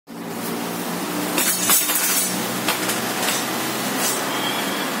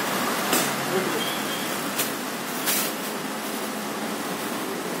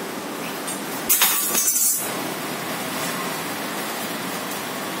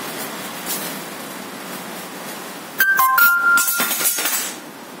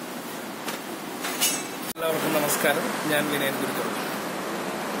നമസ്കാരം, ഞാൻ വിനയൻ ഗുരുക്കൾ.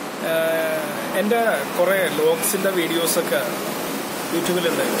 എൻ്റെ കുറേ ലോക്സിൻ്റെ വീഡിയോസൊക്കെ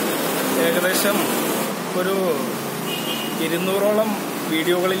യൂട്യൂബിലുണ്ട്. ഏകദേശം ഒരു 200ഓളം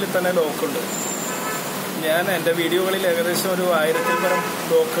വീഡിയോകളിൽ തന്നെ ലോക്കുണ്ട്. ഞാൻ എൻ്റെ വീഡിയോകളിൽ ഏകദേശം ഒരു 1000-ൽ പരം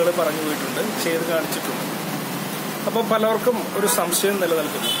ലോക്കുകൾ പറഞ്ഞു പോയിട്ടുണ്ട്, ചെയ്ത് കാണിച്ചിട്ടുണ്ട്. അപ്പോൾ പലർക്കും ഒരു സംശയം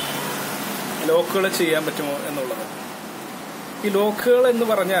നിലനിൽക്കുന്നു, ലോക്കുകൾ ചെയ്യാൻ പറ്റുമോ എന്നുള്ളത്. ഈ ലോക്കുകൾ എന്ന്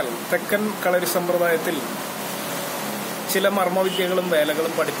പറഞ്ഞാൽ തെക്കൻ കളരി സമ്പ്രദായത്തിൽ ചില മർമ്മവിദ്യകളും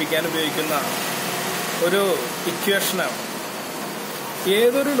വേലകളും പഠിപ്പിക്കാൻ ഉപയോഗിക്കുന്ന ഒരു ഇക്വേഷനാണ്.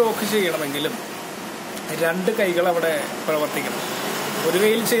 ഏതൊരു ലോക്ക് ചെയ്യണമെങ്കിലും 2 കൈകൾ അവിടെ പ്രവർത്തിക്കണം. ഒരു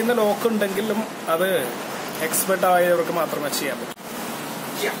കൈയിൽ ചെയ്യുന്ന ലോക്ക് ഉണ്ടെങ്കിലും അത് എക്സ്പെർട്ട് ആയവർക്ക് മാത്രമേ ചെയ്യാൻ പറ്റൂ.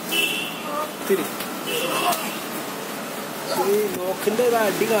 ഈ ലോക്കിന്റെ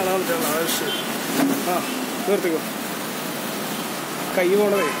അടി കാണാൻ പറ്റുള്ള ആവശ്യം നിർത്തിക്കോ. കൈ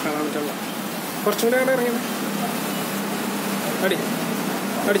പോണതേ കാണാൻ പറ്റുള്ള. കുറച്ചും കൂടെ അവിടെ ഇറങ്ങി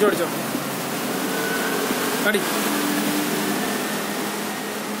അടിച്ചോ അടി.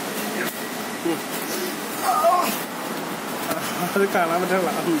 അത് കാണാൻ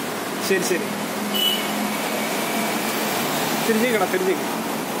പറ്റുള്ള. ശരി തിരിഞ്ഞേക്കണം.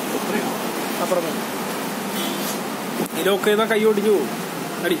 അപ്പുറം ഈ ലോക്ക് ചെയ്താൽ കൈ ഒടിഞ്ഞു പോകും.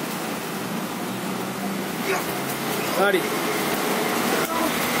 അടി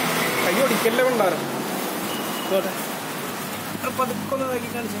കൈ ഒടിക്കല്ലേ ഉണ്ടായിരുന്നു. പതുക്കൊന്ന് നോക്കി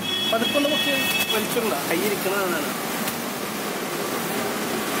കാണിച്ചു, പതുക്കൊന്ന് നോക്കി വലിച്ചുള്ള കൈ ഇരിക്കണതാണ്.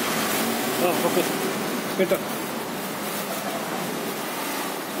 ഓക്കെ കേട്ടോ.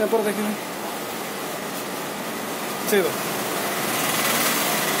 ഞാൻ പുറത്തേക്ക് ചെയ്തോ.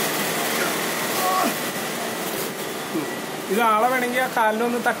 ഇത് ആളെ വേണമെങ്കിൽ ആ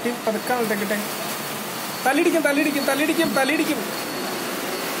കാലിനൊന്ന് തട്ടി പതുക്കാൻ വിട്ടേക്കിട്ടെ. തല്ലിടിക്കും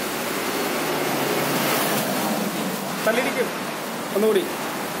ഒന്നുകൂടി.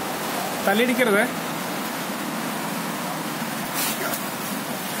 തല്ലിടിക്കരുത്.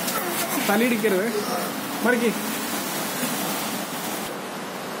 മറിക്ക്.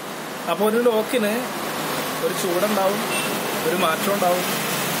 അപ്പോൾ ഒരു ലോക്കിന് ഒരു ചൂടുണ്ടാവും, ഒരു മാറ്റം ഉണ്ടാവും,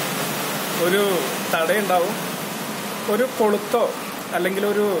 ഒരു തടയുണ്ടാവും, ഒരു കൊളുത്തോ അല്ലെങ്കിൽ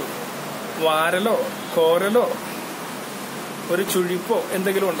ഒരു വാരലോ കോരലോ ഒരു ചുഴിപ്പോ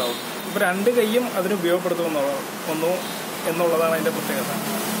എന്തെങ്കിലും ഉണ്ടാവും. ഇപ്പൊ 2 കൈയും അതിന് ഉപയോഗപ്പെടുത്തുമെന്നുള്ളതാണ് അതിന്റെ പ്രത്യേകത.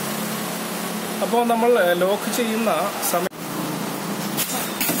 അപ്പോൾ നമ്മൾ ലോക്ക് ചെയ്യുന്ന സമയം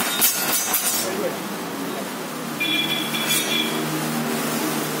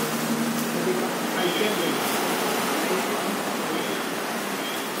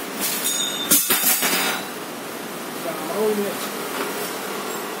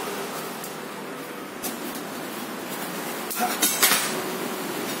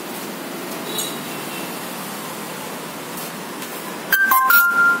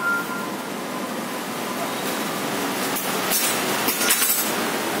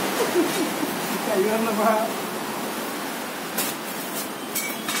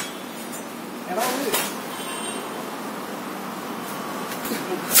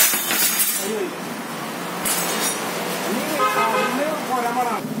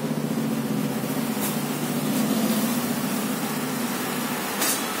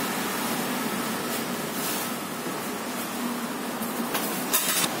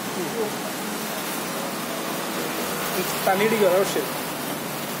തലയിടിക്കും. പക്ഷേ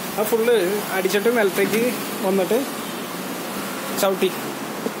ആ ഫുള്ള് അടിച്ചിട്ട് നിലത്തേക്ക് വന്നിട്ട് ചവിട്ടി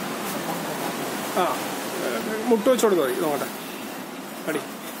മുട്ട് വെച്ച് കൊടുത്തോ. നോക്കട്ടെ.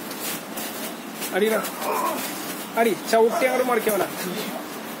 അടി ചവിട്ടി അങ്ങോട്ട് മറിക്കാവല.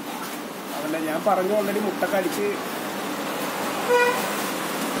 അതല്ല ഞാൻ പറഞ്ഞു, ഓൾറെഡി മുട്ടൊക്കെ അടിച്ച്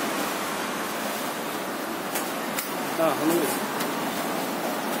ഒന്നും മതി.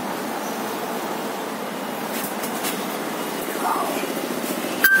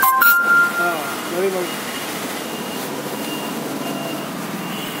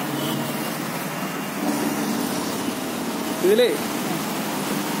 ഇതിലേ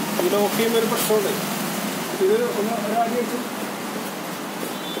ഈ ലോക്ക് ചെയ്യുമ്പോൾ ഒരു പ്രശ്നമുണ്ട്. ഇത് ഒരാടി വെച്ചു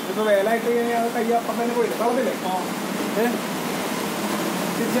ഇപ്പൊ വേലായിട്ട് കഴിഞ്ഞാൽ കൈ അപ്പം തന്നെ പോയില്ല, കളത്തില്ലേ.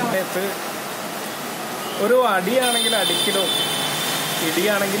 സമയത്ത് ഒരു അടിയാണെങ്കിൽ അടിക്കിലോ,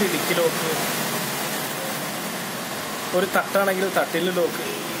 ഇടിയാണെങ്കിൽ ഇടിക്കിലോക്ക്, ഒരു തട്ടാണെങ്കിൽ തട്ടിൽ ലോക്ക്,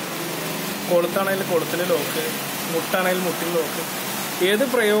 കൊളുത്താണെങ്കിൽ കൊളുത്തിൽ ലോക്ക്, മുട്ടാണെങ്കിൽ മുട്ടിൽ ലോക്ക്. ഏത്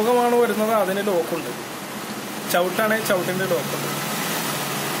പ്രയോഗമാണ് വരുന്നത് അതിന് ലോക്കുണ്ട്. ചവിട്ടാണെങ്കിൽ ചവിട്ടിൻ്റെ ലോക്കുണ്ട്.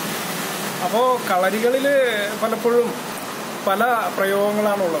 അപ്പോൾ കളരികളിൽ പലപ്പോഴും പല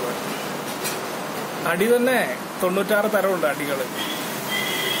പ്രയോഗങ്ങളാണുള്ളത്. അടി തന്നെ 96 തരമുണ്ട്. അടികൾ,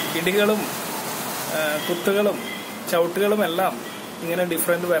 ഇടികളും കുത്തുകളും ചവിട്ടുകളുമെല്ലാം ഇങ്ങനെ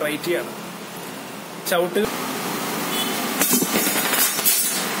ഡിഫറെന്റ് വെറൈറ്റിയാണ്. ചവിട്ടുകൾ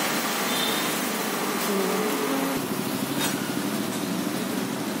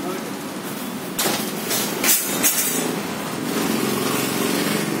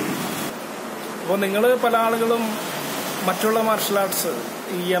അപ്പോൾ നിങ്ങൾ പല ആളുകളും മറ്റുള്ള മാർഷൽ ആർട്സ്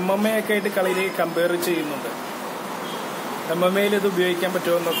ഈ MMA ഒക്കെ ആയിട്ട് കളരി കമ്പയർ ചെയ്യുന്നുണ്ട്. MMA ഇത് ഉപയോഗിക്കാൻ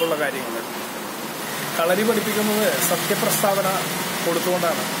പറ്റുമോ എന്നൊക്കെ ഉള്ള കാര്യങ്ങൾ. കളരി പഠിപ്പിക്കുന്നത് സത്യപ്രസ്താവന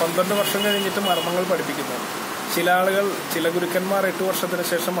കൊടുത്തുകൊണ്ടാണ്. 12 വർഷം കഴിഞ്ഞിട്ട് മർമ്മങ്ങൾ പഠിപ്പിക്കുന്നു. ചില ആളുകൾ, ചില ഗുരുക്കന്മാർ 8 വർഷത്തിന്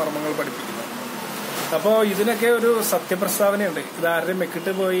ശേഷം മർമ്മങ്ങൾ പഠിപ്പിക്കുന്നു. അപ്പോൾ ഇതിനൊക്കെ ഒരു സത്യപ്രസ്താവനയുണ്ട്. ഇതാരുടെയും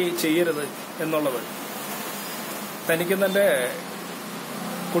മെക്കിട്ട് പോയി ചെയ്യരുത് എന്നുള്ളത്. തനിക്കും തന്റെ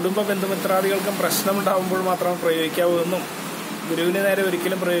കുടുംബ ബന്ധുമിത്രാദികൾക്കും പ്രശ്നമുണ്ടാകുമ്പോൾ മാത്രം പ്രയോഗിക്കാവൂ എന്നും ഗുരുവിന് നേരെ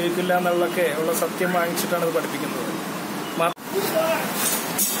ഒരിക്കലും പ്രയോഗിക്കില്ല എന്നുള്ളതൊക്കെ ഉള്ള സത്യം വാങ്ങിച്ചിട്ടാണ് ഇത് പഠിപ്പിക്കുന്നത്.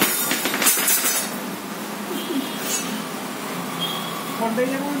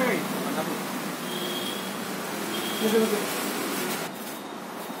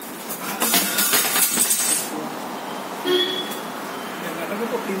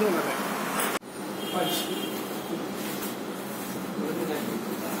 പൊട്ടിയതല്ലേ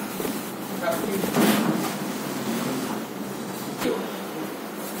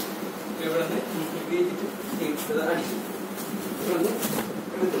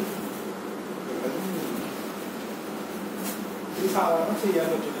ഇത് സാധാരണ ചെയ്യാൻ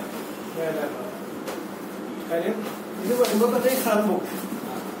പറ്റില്ല. കാര്യം ഇത് വരുമ്പോ തന്നെ സാധനം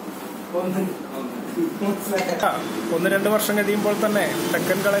 1-2 വർഷം കഴിയുമ്പോൾ തന്നെ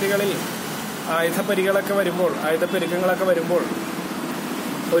തെക്കൻ കളരികളിൽ ആയുധപ്പെരുക്കങ്ങളൊക്കെ വരുമ്പോൾ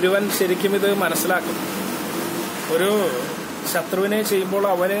ഒരുവൻ ശരിക്കും ഇത് മനസ്സിലാക്കും. ഒരു ശത്രുവിനെ ചെയ്യുമ്പോൾ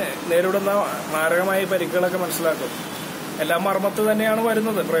അവന് നേരിടുന്ന മാരകമായ പരിക്കുകളൊക്കെ മനസ്സിലാക്കും. എല്ലാം മർമ്മത്ത് തന്നെയാണ്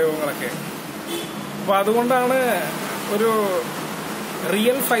വരുന്നത് പ്രയോഗങ്ങളൊക്കെ. അപ്പൊ അതുകൊണ്ടാണ് ഒരു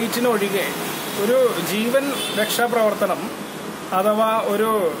റിയൽ ഫൈറ്റിനൊഴികെ ഒരു ജീവൻ രക്ഷാപ്രവർത്തനം അഥവാ ഒരു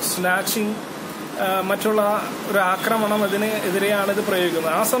സ്നാച്ചിങ്, മറ്റുള്ള ഒരു ആക്രമണം, അതിന് എതിരെയാണ് ഇത്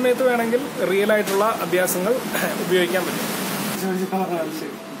പ്രയോഗിക്കുന്നത്. ആ സമയത്ത് വേണമെങ്കിൽ റിയൽ ആയിട്ടുള്ള അഭ്യാസങ്ങൾ ഉപയോഗിക്കാൻ പറ്റും.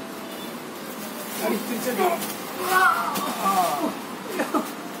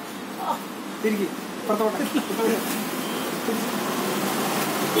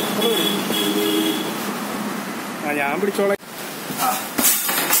 ഞാൻ പിടിച്ചോളെ.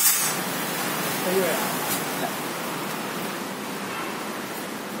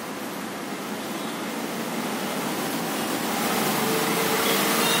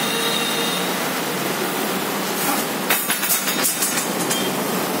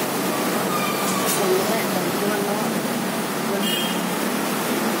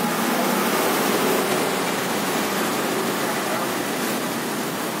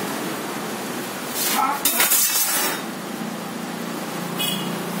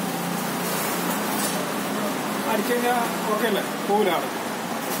 അടിച്ചു കഴിഞ്ഞാൽ ഓക്കെ അല്ലേ, പോവിലാണ്.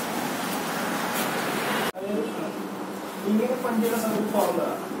 ഇങ്ങനെ പഞ്ചിയുടെ സമയത്ത്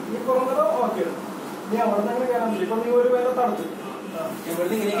പുറന്നതാണ്. ഈ പുറന്നതോ ഓക്കെ, നീ അവിടെ നിന്ന് അങ്ങനെ കയറാൻ പറ്റില്ല. ഇപ്പൊ നീ ഒരു വേല തടുത്ത്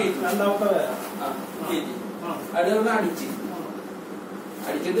രണ്ടാമത്തെ വേല അടിച്ചിട്ട്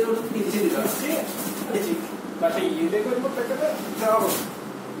അടിച്ച്. പക്ഷെ ഇതിലേക്ക് വരുമ്പോഴത്തേക്കത് ചാവും.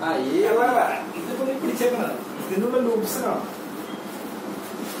 ഇതിപ്പോ നീ പിടിച്ചേക്കണത് ഇതിനുള്ള ലൂപ്സിനാണ്.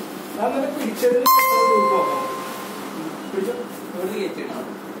 അങ്ങനെ പിടിച്ചതിന്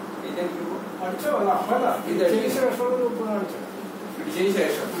അടിച്ചോ അല്ല പിടിച്ചതിന് ശേഷമുള്ള ലൂപ്പ് കാണിച്ചോ. പിടിച്ചതിന്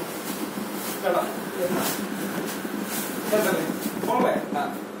ശേഷം പോളേ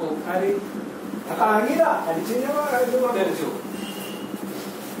താങ്ങിയതാ അടിച്ചു കഴിഞ്ഞാൽ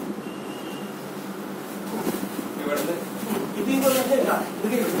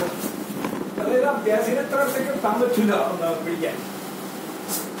അതായത് അഭ്യാസിന് എത്ര വർഷത്തേക്ക് എത്താൻ പറ്റില്ല പിടിക്കാൻ.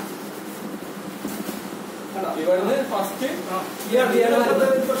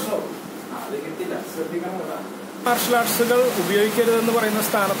 മാർഷൽ ആർട്സുകൾ ഉപയോഗിക്കരുതെന്ന് പറയുന്ന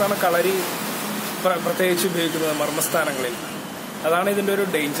സ്ഥാനത്താണ് കളരി പ്രത്യേകിച്ച് ഉപയോഗിക്കുന്നത്, മർമ്മസ്ഥാനങ്ങളിൽ. അതാണ് ഇതിന്റെ ഒരു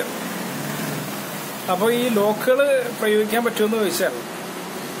ഡേഞ്ചർ. അപ്പോൾ ഈ ലോക്കുകൾ പ്രയോഗിക്കാൻ പറ്റുമെന്ന് ചോദിച്ചാൽ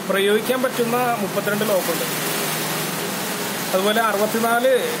പ്രയോഗിക്കാൻ പറ്റുന്ന 32 ലോക്കുണ്ട്. അതുപോലെ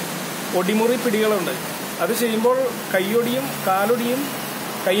 64 ഒടിമുറി പിടികളുണ്ട്. അത് ചെയ്യുമ്പോൾ കൈയൊടിയും കാലൊടിയും,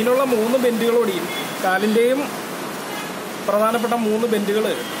 കൈയിനുള്ള 3 ബെൻഡുകൾ ഒടിയും, കാലിന്റെയും പ്രധാനപ്പെട്ട 3 ബെൻഡുകൾ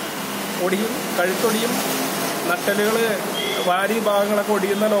ഒടിയും, കഴുത്തൊടിയും, നട്ടലുകൾ, വാരി ഭാഗങ്ങളൊക്കെ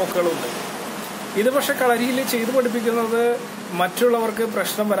ഒടിയുന്ന ലോക്കുകളുണ്ട്. ഇത് പക്ഷെ കളരിയിൽ ചെയ്തു പഠിപ്പിക്കുന്നത് മറ്റുള്ളവർക്ക്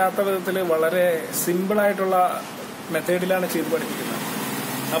പ്രശ്നം വരാത്ത വിധത്തിൽ വളരെ സിമ്പിളായിട്ടുള്ള മെത്തേഡിലാണ് ചെയ്തു പഠിപ്പിക്കുന്നത്.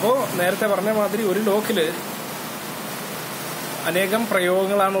 അപ്പോൾ നേരത്തെ പറഞ്ഞ മാതിരി ഒരു ലോക്കില് അനേകം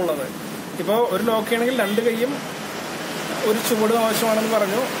പ്രയോഗങ്ങളാണുള്ളത്. ഇപ്പോൾ ഒരു ലോക്കാണെങ്കിൽ 2 കൈയും ഒരു ചുവട് ആവശ്യമാണെന്ന്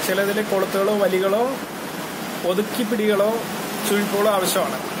പറഞ്ഞു. ചിലതിൽ കൊളുത്തുകളോ വലികളോ ഒതുക്കിപ്പിടികളോ ചുഴിപ്പുകളോ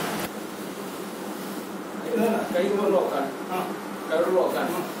ആവശ്യമാണ്.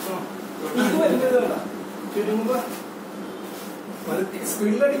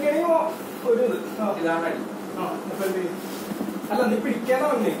 സ്പീഡിലടിക്കണോ ഒരു അല്ല നീ പിടിക്കാനോ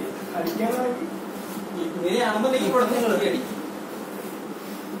വന്നേക്ക് അടിക്കാനാണെങ്കിൽ ഇങ്ങനെയാണെന്നുണ്ടെങ്കിൽ ഇവിടെ നിങ്ങൾ അടിക്കും.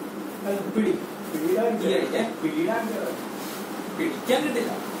 പിടി പിടിക്കാൻ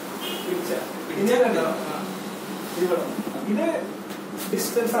കിട്ടില്ല. ഇത്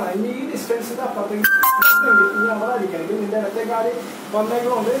ഡിസ്റ്റൻസ് ആണ്. ഇനി ഈ ഡിസ്റ്റൻസിന്റെ അപ്പുറത്തേക്ക് ഇനി അവിടെ അടിക്കണമെങ്കിൽ നിന്റെ ഇടത്തെ കാല്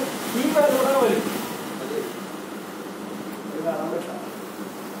വന്നേക്കൊണ്ട് ഈ പേരൂടെ വരും.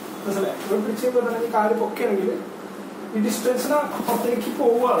 മനസ്സിലായി? ഇവിടെ പിടിച്ച് കഴിഞ്ഞാൽ കാല് പൊക്കുകയാണെങ്കിൽ ഈ ഡിസ്റ്റൻസിന് അപ്പുറത്തേക്ക്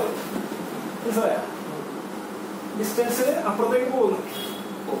പോവുകയാണ്. മനസ്സിലായ? ഡിസ്റ്റൻസിന് അപ്പുറത്തേക്ക് പോകുന്നു.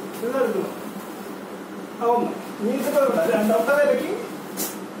 ഇത് എടുക്കുന്നു. ഒന്ന് ഇനി ഇത് വരണ്ട. രണ്ടാമത്തെ വേലക്ക്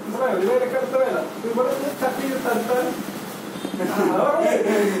മനസ്സിലായോ? ഒരു വേലക്ക് അടുത്ത വേല ഇവിടെ തട്ടി തടുത്താൽ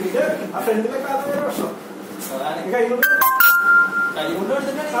ആ ഫ്രണ്ടിലെ കാലം വേറെ പ്രശ്നം. കൈകൊണ്ട്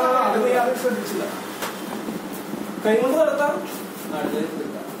അത് ശ്രദ്ധിച്ചില്ല. കൈകൊണ്ട് തടുത്താൽ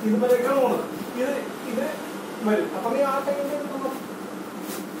ഇത് വരേക്കാണ് പോണത്. ഇത് വരും. അപ്പൊ നീ ആ ടൈമിൽ എടുക്കണം.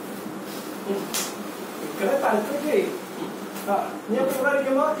 ഇക്കടെ തലത്തിലേ നീ അപ്പൊ ഇവിടെ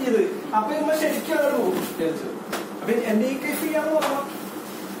അടിക്കുമ്പോ ഇത് അപ്പൊ ഇമ്മ ശരിക്കും അവിടെ പോകും. അപ്പൊ എന്റെ ഈ കൈ ചെയ്യാന്ന് പറഞ്ഞു.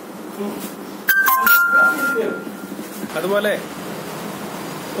 അതുപോലെ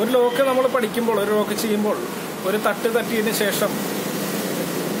ഒരു ലോക്ക് നമ്മൾ പഠിക്കുമ്പോൾ, ഒരു ലോക്ക് ചെയ്യുമ്പോൾ ഒരു തട്ട് തട്ടിയതിന് ശേഷം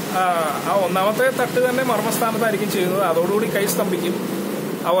ആ ഒന്നാമത്തെ തട്ട് തന്നെ മർമ്മസ്ഥാനത്തായിരിക്കും ചെയ്യുന്നത്. അതോടുകൂടി കൈ സ്തംഭിക്കും.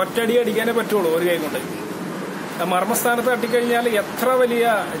 ആ ഒറ്റയടി അടിക്കാനേ പറ്റുള്ളൂ ഒരു കൈ കൊണ്ട്. ആ മർമ്മസ്ഥാനത്ത് തട്ടിക്കഴിഞ്ഞാൽ എത്ര വലിയ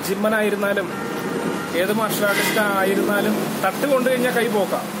ജിമ്മനായിരുന്നാലും ഏത് മാർഷൽ ആർട്ടിസ്റ്റ് ആയിരുന്നാലും തട്ട് കൊണ്ടു കഴിഞ്ഞാൽ കൈ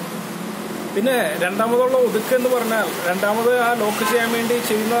പോക്കാം. പിന്നെ രണ്ടാമതുള്ള ഒതുക്ക് എന്ന് പറഞ്ഞാൽ രണ്ടാമത് ആ ലോക്ക് ചെയ്യാൻ വേണ്ടി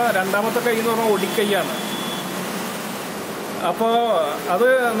ചെയ്യുന്ന രണ്ടാമത്തെ കൈ എന്ന് പറഞ്ഞാൽ ഒടിക്കൈയാണ്. അപ്പോൾ അത്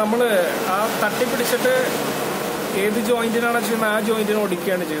നമ്മൾ ആ തട്ടിപ്പിടിച്ചിട്ട് ഏത് ജോയിന്റിനാണോ ചെയ്യുന്നത് ആ ജോയിന്റിനെ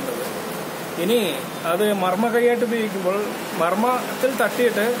ഒടിക്കുകയാണ് ചെയ്യുന്നത്. ഇനി അത് മർമ്മ കൈയായിട്ട് ഉപയോഗിക്കുമ്പോൾ മർമ്മത്തിൽ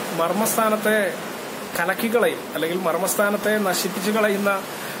തട്ടിയിട്ട് മർമ്മസ്ഥാനത്തെ കലക്കിക്കളയും, അല്ലെങ്കിൽ മർമ്മസ്ഥാനത്തെ നശിപ്പിച്ച് കളയുന്ന,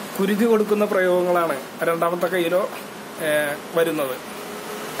 കുരുതി കൊടുക്കുന്ന പ്രയോഗങ്ങളാണ് രണ്ടാമത്തെ കൈയിലോ വരുന്നത്.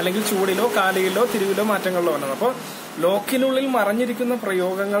 അല്ലെങ്കിൽ ചൂടിലോ കാലിലോ തിരിവിലോ മാറ്റങ്ങളിലോ വരുന്നത്. അപ്പോൾ ലോക്കിനുള്ളിൽ മറഞ്ഞിരിക്കുന്ന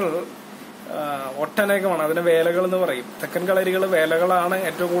പ്രയോഗങ്ങൾ ഒട്ടനേകമാണ്. അതിന് വേലകൾ എന്ന് പറയും. തെക്കൻ കളരികൾ വേലകളാണ്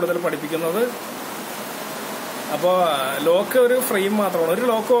ഏറ്റവും കൂടുതൽ പഠിപ്പിക്കുന്നത്. അപ്പോൾ ലോക്ക് ഒരു ഫ്രെയിം മാത്രമാണ്. ഒരു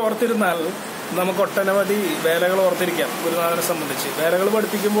ലോക്ക് ഓർത്തിരുന്നാൽ നമുക്ക് ഒട്ടനവധി വേലകൾ ഓർത്തിരിക്കാം. ഗുരുനാഥനെ സംബന്ധിച്ച് വേലകൾ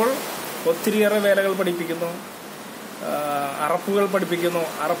പഠിപ്പിക്കുമ്പോൾ ഒത്തിരിയേറെ വേലകൾ പഠിപ്പിക്കുന്നു. അറപ്പുകൾ പഠിപ്പിക്കുന്നു.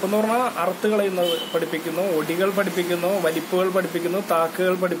 അറപ്പെന്ന് പറഞ്ഞാൽ അറുത്ത് കളയുന്നത് പഠിപ്പിക്കുന്നു. ഒടികൾ പഠിപ്പിക്കുന്നു. വലിപ്പുകൾ പഠിപ്പിക്കുന്നു.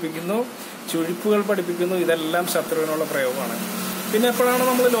 താക്കുകൾ പഠിപ്പിക്കുന്നു. ചുഴിപ്പുകൾ പഠിപ്പിക്കുന്നു. ഇതെല്ലാം ശത്രുവിനുള്ള പ്രയോഗമാണ്. പിന്നെ എപ്പോഴാണ്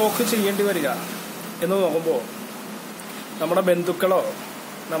നമ്മൾ ലോക്ക് ചെയ്യേണ്ടി വരിക എന്ന് നോക്കുമ്പോൾ നമ്മുടെ ബന്ധുക്കളോ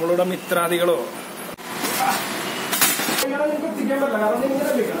നമ്മളുടെ മിത്രാദികളോ എത്തിക്കാൻ പറ്റില്ല. കാരണം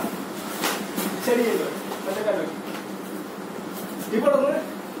ഇങ്ങനെ വെക്കണം. ശരിയല്ലോ ഇവിടെ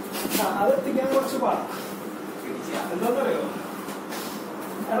അത് എത്തിക്കാൻ കുറച്ച് പാടാം. എന്താന്നറിയോ?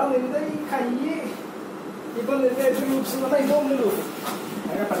 എടാ നിന്റെ ഈ കൈ ഇപ്പൊ നിന്റെ ഏറ്റവും ലൂപ്സ് എന്ന് പറഞ്ഞാൽ ഇതൊന്നും ലൂപ്പ്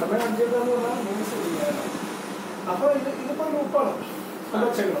അങ്ങനെ പെട്ടെന്ന് കാണിച്ചെന്ന് പറഞ്ഞാൽ ശ്രദ്ധിക്കാനോ. അപ്പൊ ഇതിപ്പോ ലൂപ്പാണ്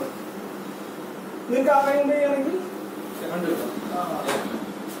വെച്ചേക്കുന്നത്. നിങ്ങൾക്ക് ആ കൈ കൊണ്ട് ചെയ്യണമെങ്കിൽ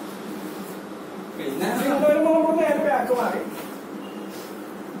വരുമ്പോ നമ്മൾ നേരെ ബാക്ക് മാറി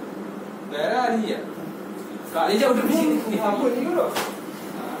വേറെ ആരില്ല കുനിയോ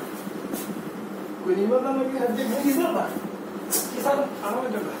കുനിയുമ്പോ നമുക്ക് ഇതുണ്ടാ ഈ സാധനം കാണാൻ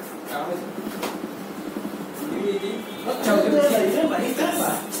പറ്റണ്ട.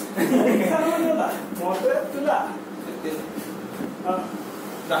 മോട്ടത്തില്ല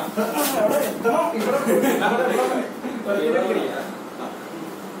അവിടെ എത്തണം.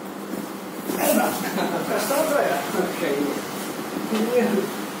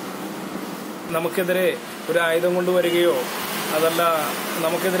 നമുക്കെതിരെ ഒരു ആയുധം കൊണ്ടുവരികയോ അതല്ല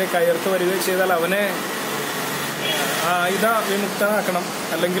നമുക്കെതിരെ കയർത്ത് വരികയോ ചെയ്താൽ അവനെ ആയുധ വിമുക്തനാക്കണം.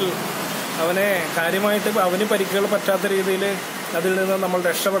 അല്ലെങ്കിൽ അവനെ കാര്യമായിട്ട് അവന് പരിക്കുകൾ പറ്റാത്ത രീതിയിൽ അതിൽ നിന്ന് നമ്മൾ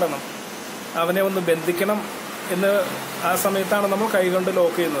രക്ഷപ്പെടണം. അവനെ ഒന്ന് ബന്ധിക്കണം എന്ന് ആ സമയത്താണ് നമ്മൾ കൈകൊണ്ട്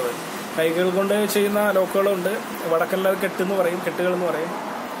ലോക്ക് ചെയ്യുന്നത്. കൈകൾ കൊണ്ട് ചെയ്യുന്ന ലോക്കുകളുണ്ട്. വടക്കല്ല കെട്ടെന്ന് പറയും, കെട്ടുകൾ എന്ന് പറയും.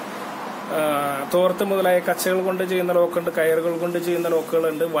 തോർത്ത് മുതലായ കച്ചകൾ കൊണ്ട് ചെയ്യുന്ന ലോക്കുണ്ട്. കയറുകൾ കൊണ്ട് ചെയ്യുന്ന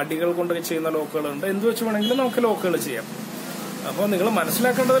ലോക്കുകളുണ്ട്. വടികൾ കൊണ്ട് ചെയ്യുന്ന ലോക്കുകളുണ്ട്. എന്ത് വെച്ച് വേണമെങ്കിലും നമുക്ക് ലോക്കുകൾ ചെയ്യാം. അപ്പോൾ നിങ്ങൾ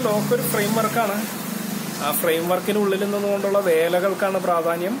മനസ്സിലാക്കേണ്ടത് ലോക്ക് ഒരു ഫ്രെയിം വർക്കാണ്. ആ ഫ്രെയിം വർക്കിനുള്ളിൽ നിന്നുകൊണ്ടുള്ള വേലകൾക്കാണ്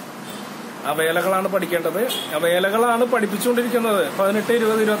പ്രാധാന്യം. ആ വേലകളാണ് പഠിക്കേണ്ടത്. ആ വേലകളാണ് പഠിപ്പിച്ചുകൊണ്ടിരിക്കുന്നത്. 18,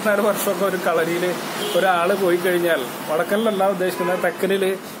 20, 24 വർഷമൊക്കെ ഒരു കളരിയിൽ ഒരാൾ പോയി കഴിഞ്ഞാൽ, വടക്കനിലല്ല ഉദ്ദേശിക്കുന്നത്, തെക്കനിൽ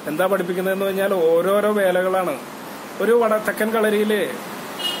എന്താ പഠിപ്പിക്കുന്നതെന്ന് പറഞ്ഞാൽ ഓരോരോ വേലകളാണ്. ഒരു തെക്കൻ കളരിയിൽ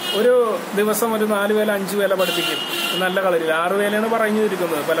ഒരു ദിവസം ഒരു 4 വേല 5 വേല പഠിപ്പിക്കും. നല്ല കളരിയിൽ 6 വേലയാണ്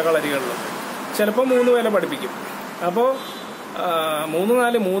പറഞ്ഞിരിക്കുന്നത്. പല കളരികളിലും ചിലപ്പോൾ 3 വേല പഠിപ്പിക്കും. അപ്പോൾ 3,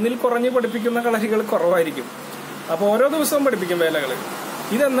 4, 3ൽ കുറഞ്ഞ് പഠിപ്പിക്കുന്ന കളരികൾ കുറവായിരിക്കും. അപ്പോൾ ഓരോ ദിവസവും പഠിപ്പിക്കും വേലകൾ.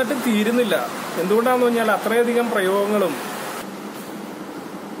 ഇതെന്നിട്ട് തീരുന്നില്ല. എന്തുകൊണ്ടാണെന്ന് പറഞ്ഞാൽ അത്രയധികം പ്രയോഗങ്ങളും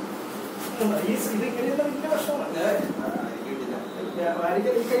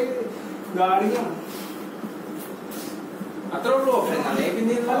അത്രേ ഉള്ളൂ.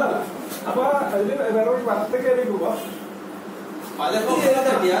 പിന്നെ അപ്പൊ അതില് വേറെ വലത്തെ കയറി പോവാ.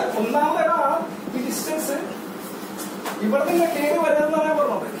 ഒന്നാമത് ഈ ഡിസ്റ്റൻസ് ഇവിടെ നിന്ന് കയറി വരാമെന്നാണ് ഞാൻ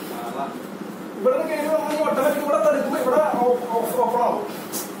പറഞ്ഞത്. ഇവിടെ നിന്ന് കയറി വന്നാൽ ഓട്ടോമാറ്റിക് ഇവിടെ തടുക്കുമ്പോ ഇവിടെ ഓപ്പൺ ആവും.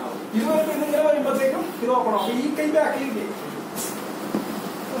 ഇതുവരെ പിന്നെ ഇങ്ങനെ വരുമ്പോഴത്തേക്കും ഇത് ഓപ്പൺ ആവും. ഈ കൈ ബാക്കിലേക്ക്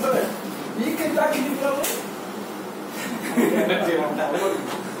മനസ്സിലായോ? ഈ കൈ ബാക്കിലേക്ക്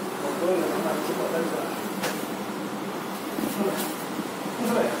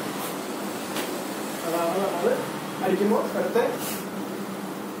മനസ്സിലായോ? അതാണ് നമ്മള് അടിക്കുമ്പോ അടുത്ത്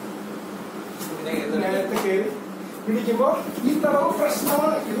നേരത്തെ കയറി പിടിക്കുമ്പോ ഈ തടവ്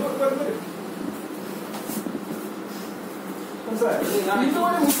പ്രശ്നമാണ്. ഇത് വരുന്നത് മനസ്സിലായോ?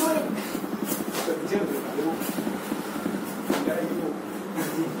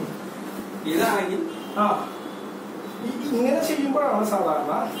 ഇതാണെങ്കിൽ ഇങ്ങനെ ചെയ്യുമ്പോഴാണ്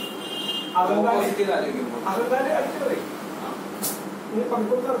സാധാരണ അതെന്താ അടിക്കുന്നത്. ഇങ്ങനെ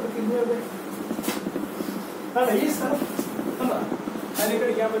പണിക്കൂട്ട് നടത്തി തിരിഞ്ഞത് ഈ സ്ഥലം എന്താ അതിലേക്ക്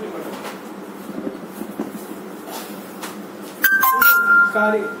അടിക്കാൻ പറ്റും.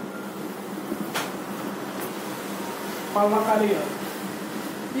 കാല് പള്ളക്കാലിയാണ്.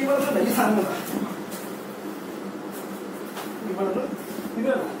 ഇവിടുന്ന് ഈ സാധനം ഇവിടുന്ന്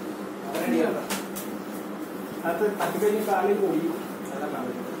ഇത് വേണ്ട. അത് തട്ടിക്കഴിഞ്ഞ് കാലിൽ പോയി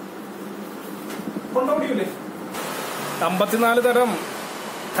കൊണ്ടുപോയില്ലേ. 54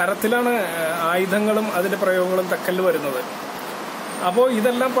 തരത്തിലാണ് ആയുധങ്ങളും അതിന്റെ പ്രയോഗങ്ങളും തെക്കലിൽ വരുന്നത്. അപ്പോൾ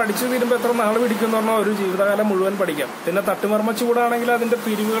ഇതെല്ലാം പഠിച്ചു തീരുമ്പോൾ എത്ര നാൾ പിടിക്കുമെന്ന് പറഞ്ഞാൽ ഒരു ജീവിതകാലം മുഴുവൻ പഠിക്കാം. പിന്നെ തട്ടുമർമ്മ ചൂടാണെങ്കിൽ അതിന്റെ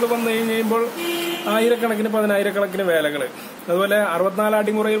പിരിവുകൾ വന്നു കഴിയുമ്പോൾ ആയിരക്കണക്കിന് 10,000-കണക്കിന് വേലകൾ. അതുപോലെ 64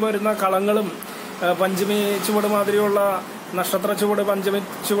 അടിമുറയിൽ വരുന്ന കളങ്ങളും പഞ്ചമി ചുവട് മാതിരിയുള്ള നക്ഷത്ര ചുവട്, പഞ്ചമി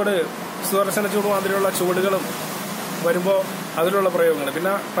ചുവട്, സുദർശന ചുവട് മാതിരിയുള്ള ചുവടുകളും വരുമ്പോൾ അതിലുള്ള പ്രയോഗങ്ങൾ.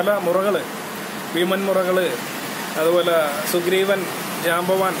 പിന്നെ പല മുറകൾ, ഭീമൻ മുറകൾ, അതുപോലെ സുഗ്രീവൻ,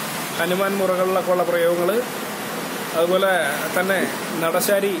 ജാമ്പവാൻ, ഹനുമാൻ മുറകളിലൊക്കെ ഉള്ള പ്രയോഗങ്ങൾ. അതുപോലെ തന്നെ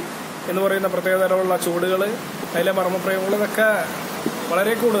നടശാരി എന്ന് പറയുന്ന പ്രത്യേകതരമുള്ള ചൂടുകൾ, അതിലെ മർമ്മപ്രയോഗങ്ങൾ, ഇതൊക്കെ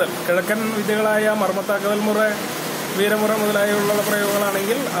വളരെ കൂടുതൽ. കിഴക്കൻ വിദ്യകളായ മർമ്മത്താക്കവൽ മുറ, വീരമുറ മുതലായുള്ള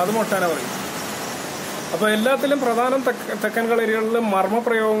പ്രയോഗങ്ങളാണെങ്കിൽ അത് മൊട്ടാനവറി. അപ്പോൾ എല്ലാത്തിലും പ്രധാനം തെക്കൻ കളരികളിൽ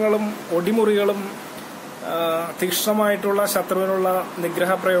മർമ്മപ്രയോഗങ്ങളും ഒടിമുറികളും തീക്ഷ്ണമായിട്ടുള്ള ശത്രുവിനുള്ള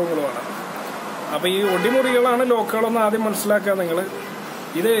നിഗ്രഹ പ്രയോഗങ്ങളുമാണ്. അപ്പോൾ ഈ ഒടിമുറികളാണ് ലോക്കുകളെന്ന് ആദ്യം മനസ്സിലാക്കുക നിങ്ങൾ.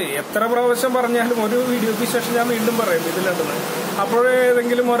 ഇത് എത്ര പ്രാവശ്യം പറഞ്ഞാലും ഒരു വീഡിയോയ്ക്ക് ശേഷം ഞാൻ വീണ്ടും പറയും ഇതിലുണ്ടെന്ന്. അപ്പോഴേ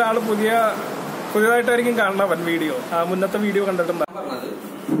ഏതെങ്കിലും ഒരാൾ പുതിയതായിട്ടായിരിക്കും കാണണവൻ വീഡിയോ, ആ മുന്നത്തെ വീഡിയോ കണ്ടിട്ടുണ്ടാവും.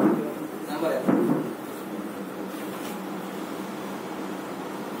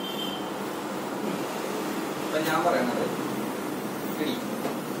 ഞാൻ പറയണത്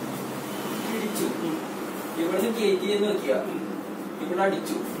ഇടിച്ചു, ഇവിടുന്ന് കയറ്റി എന്ന് വെക്കുക, ഇവിടെ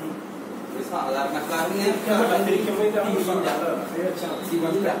അടിച്ചു. സാധാരണക്കാരന് തിരിച്ചെടുക്കാൻ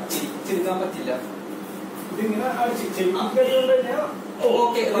പറ്റില്ല.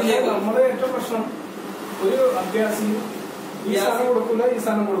 നമ്മുടെ ഏറ്റവും പ്രശ്നം ഒരു അഭ്യാസി ഈ സാധനം കൊടുക്കൂല, ഈ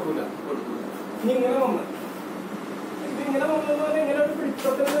സാധനം കൊടുക്കൂല. ഇനി ഇങ്ങനെ വന്ന് ഇതിങ്ങനെ വന്നെന്ന് പറഞ്ഞാൽ ഇങ്ങനെ ഒരു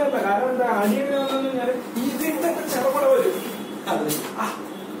പിടിത്തത്തിനല്ല. കാരണം എന്താ അടി എങ്ങനെ വന്നെന്ന് പറഞ്ഞാല് ഇതിന്റെ ചെറുപട വരും.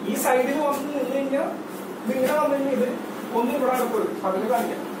 ഈ സൈഡിൽ വന്ന് നിന്ന് കഴിഞ്ഞാൽ ഇതിങ്ങനെ വന്നു കഴിഞ്ഞാൽ ഇത് ഒന്നും ഇവിടെ അടുപ്പത് അതിന്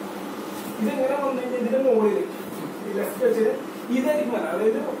കാണിക്കാം. ഇതിങ്ങനെ വന്നു കഴിഞ്ഞാൽ ഇതിന്റെ മുകളിൽ ലെഫ്റ്റ് വെച്ചിട്ട് ഇതായിരിക്കും വരാം.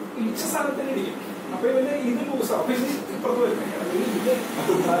 അതായത് ഇടിച്ച സ്ഥലത്തിന് ഇടിക്കും. അപ്പൊ ഇവന് ഇത് ലൂസാവും. അപ്പൊ ഇത് ഇപ്പുറത്ത് വരും. ഇത്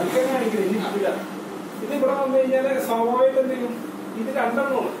കാണിക്കില്ല, ഇനി ഇല്ല. ഇത് ഇവിടെ വന്നു കഴിഞ്ഞാല് സ്വാഭാവികമായിട്ട് എന്തെങ്കിലും ഇത്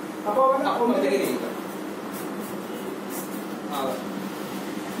രണ്ടെണ്ണമാണ്. അപ്പൊ അവൻ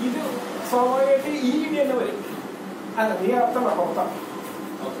ഇത് സ്വാഭാവികമായിട്ട് ഈ ഇടി തന്നെ വരും. അല്ല നീ അർത്ഥമല്ല, പുറത്താണ്.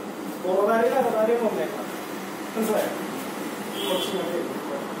 പുറതാരിയിൽ അകതാരിയും വന്നേക്കാം. മനസ്സിലായോ?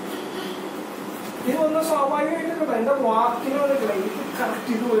 ഇത് വന്ന് സ്വാഭാവികമായിട്ട് എന്റെ വാക്കിനോട് ഇത്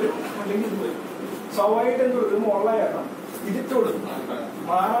കറക്റ്റ് ഇത് വരും, അല്ലെങ്കിൽ ഇത് വരും. സ്വാഭാവികമായിട്ട് എന്ത് വരും? മുള്ളയാക്കണം, ഇതിട്ടോട്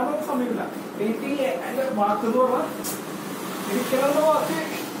മാറാനൊന്നും സമയമില്ല. എനിക്ക് എന്റെ വാക്ക് എന്ന് പറഞ്ഞാൽ ഇരിക്കണമെന്ന വാക്ക്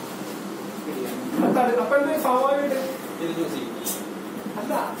അപ്പൊ എന്ത് സ്വാഭാവികമായിട്ട്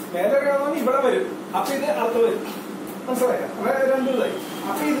അല്ല മേലെ കിടന്നാൽ ഇവിടെ വരും. അപ്പൊ ഇത് അടുത്ത് വരും. മനസ്സിലായോ? അപ്പൊ രണ്ടും ഇതായി.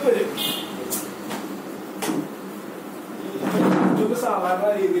 അപ്പൊ ഇത് വരും. യൂട്യൂബ് സാധാരണ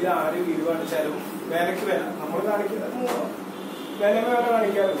രീതിയിൽ ആര് വീഡിയോ കാണിച്ചാലും വേലക്ക് വേല നമ്മൾ കാണിക്കുന്നത് വേല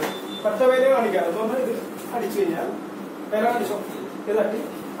കാണിക്കാറുണ്ട്. പറ്റ വേല കാണിക്കാറുണ്ട്. അതുകൊണ്ട് ഇത് അടിച്ചു കഴിഞ്ഞാൽ വേല കാണിച്ചോ ഇത് തട്ടി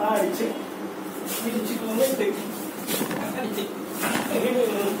ആ അടിച്ച് തിരിച്ച് ഇട്ട് അടിച്ച്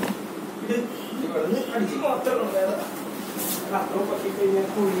ഇത് ഇവിടുന്ന് അടിച്ച് മാത്രമേ വേല അത്രയും പറ്റി കഴിഞ്ഞാൽ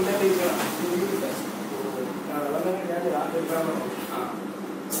കുഴിയുടെ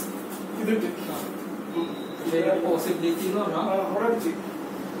ഇതിട്ട് പോസിബിലിറ്റി എന്ന് പറഞ്ഞാൽ അടിച്ച്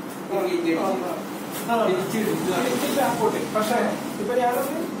പക്ഷേ ഇപ്പൊ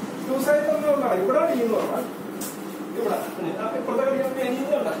ഞാനത് ലൂസായി തന്നോണ്ടാണ് ഇവിടെ അടിക്കുന്നു പറഞ്ഞാൽ ഇവിടെ ഇപ്പോഴത്തെ കളിക്കാൻ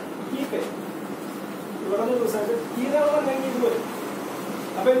എങ്ങനെയുണ്ട ഈ പേ ഇവിടെ നിന്ന് ലൂസായിട്ട് ഇതാണെന്നുണ്ടെങ്കിൽ ഇത് വരും.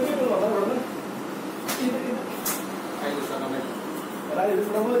 അപ്പൊ എന്ത് കിട്ടുന്നു പറഞ്ഞാൽ ഇവിടെ നിന്ന് അതായത്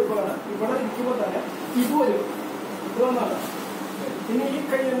ഇവിടെ വരുമ്പോഴാണ് ഇവിടെ ഇരിക്കുമ്പോൾ തന്നെ ഇത് വരും. ഇത് വന്നാണ് പിന്നെ ഈ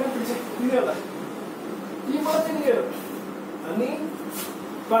കൈ എന്നെ പിടിച്ച് ഇത് കണ്ട ഈ പടത്തിന് കയറും. നീ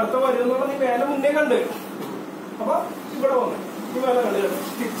ഇപ്പൊ അടുത്ത വരുന്നുള്ള നീ വേല മുന്നേ കണ്ട് അപ്പൊ ഇവിടെ വന്ന് ഈ വേല കണ്ട്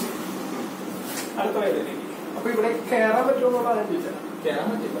തിരിച്ച് അടുത്ത വേലയിലേക്ക്. അപ്പൊ ഇവിടെ കയറാൻ പറ്റുമെന്നുള്ള ചോദിച്ചാൽ കയറാൻ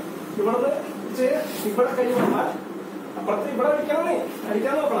പറ്റില്ല. ഇവിടെ ഇവിടെ കൈ വന്നാൽ അപ്പുറത്ത് ഇവിടെ അടിക്കാന്നേ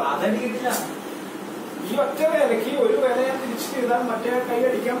അടിക്കാൻ നോക്കണം. അതടി കിട്ടില്ല. ഈ ഒറ്റ വേലയ്ക്ക് ഒരു വേല ഞാൻ തിരിച്ചു ചെയ്താൽ മറ്റേ കൈ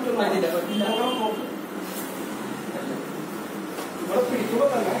അടിക്കാൻ പറ്റുന്ന നോക്ക്. ഇവിടെ പിടിക്കുമ്പോ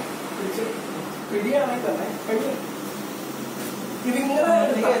തന്നെ പിടിച്ച് പിടിയാണെങ്കിൽ തന്നെ കൈ ഇതിങ്ങനെ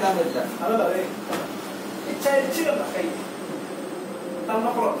അതല്ല അതെ ചരിച്ചു കണ്ട കൈ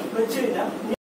തന്നപ്പുറം വെച്ച് കഴിഞ്ഞാൽ